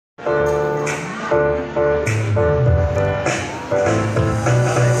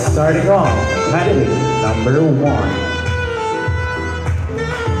Starting off, candidate number one.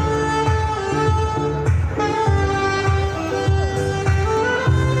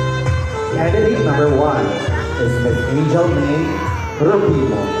 Candidate number one is Miss Angel May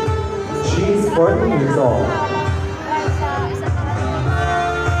Rubino. She is 40 years old.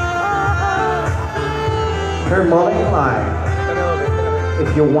 Her motto in life: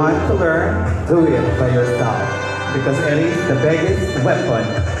 if you want to learn, do it by yourself, because it is the biggest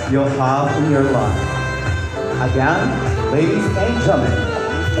weapon you'll have in your life. Again, ladies and gentlemen,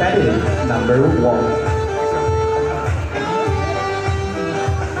 candidate number one.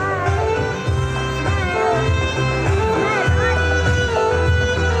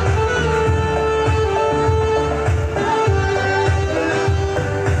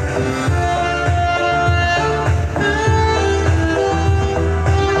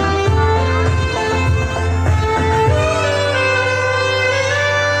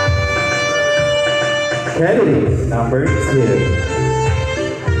 Candidate number two.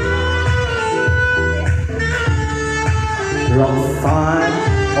 Roxanne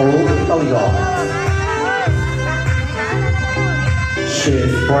O'Talio. She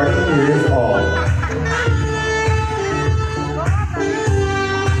is 14 years old.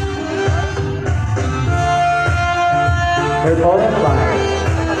 Her motto in life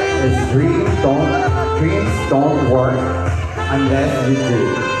is dreams don't work unless you do.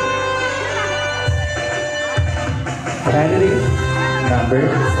 Candidate number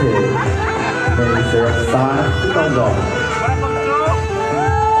two, Ms. Roxanne O'Talio.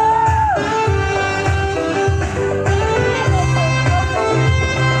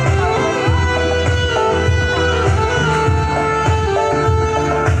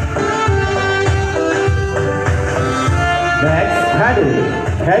 Next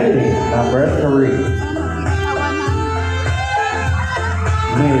candidate number three,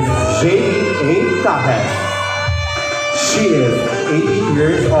 Ms. J.A. Cajes. She is 80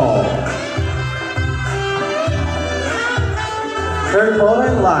 years old. Her goal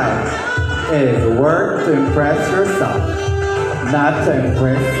in life is work to impress yourself, not to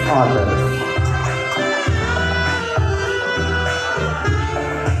impress others.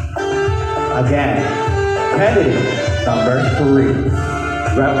 Again, candidate number three,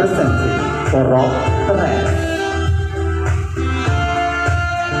 representing Porok Perez.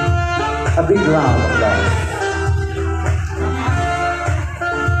 A big round of applause.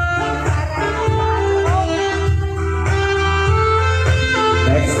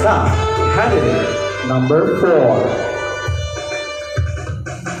 Next up, candidate number four.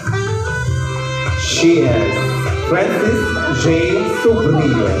 She is Francis J.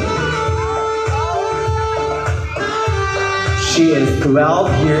 Subrio. She is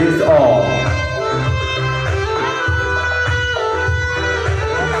 12 years old.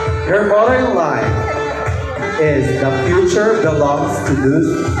 Her motto in life is the future belongs to those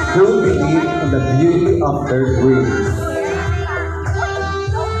who believe in the beauty of their dreams.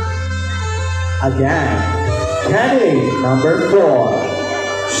 Again, candidate number four.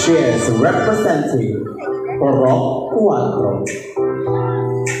 She is representing Porok 4.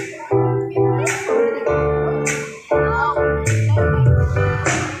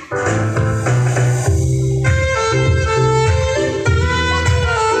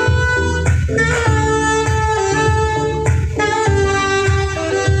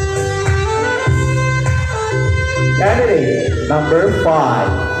 Candidate number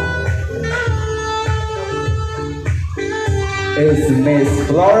 5 is Miss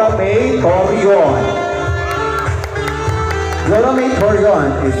Flora May Torion. Flora May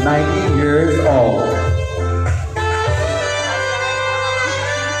Torion is 90 years old.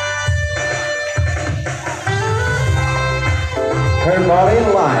 Her motto in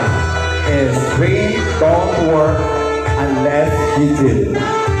life is dreams don't work unless you do.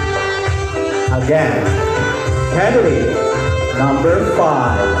 Again, candidate number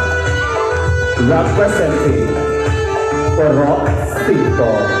 5, representing Porok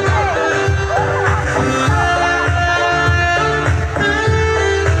Cito.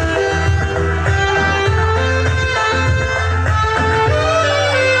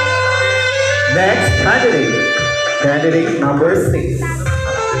 Next candidate number 6.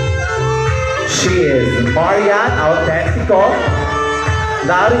 She is Marian Autentico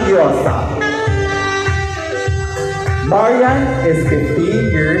Lariosa. Marian is 15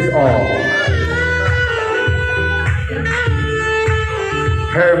 years old.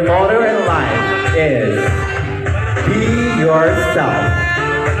 Her motto in life is be yourself.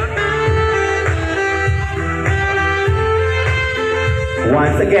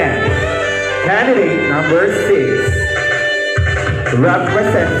 Once again, candidate number 6,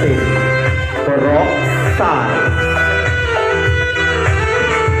 representing Purok side.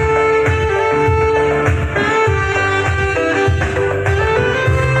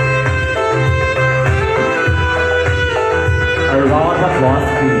 A round of applause,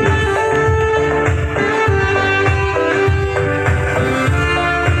 please.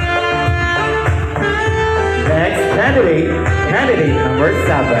 Next candidate number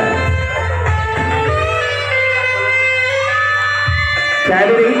 7.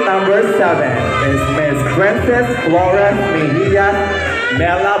 Candidate number 7 is Miss Princess Flores Mejia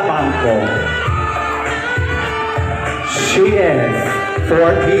Mela Banco. She is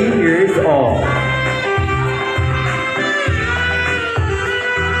 40 years old.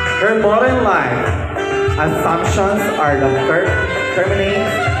 Her modern life assumptions are the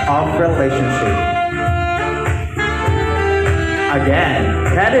terminates of relationship. Again,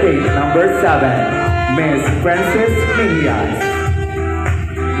 candidate number 7, Miss Princess Mejia.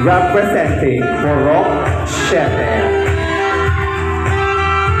 Representing Purok Shepe.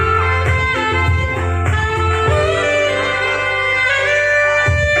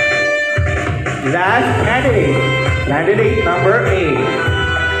 Last candidate number 8.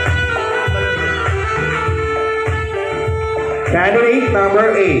 Candidate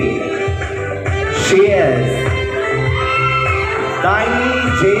number 8. She is Diney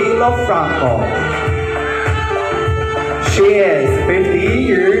J. Lofranco. She is 50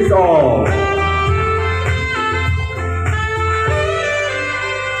 years old.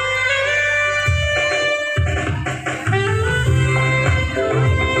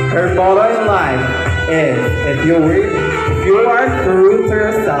 Her motto in life is, if you are true to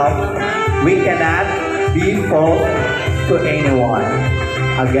yourself, we cannot be false to anyone.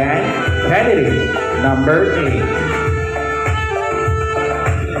 Again, candidate number 8.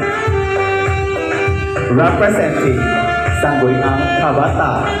 Representing Sangguniang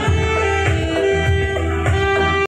Kabataan.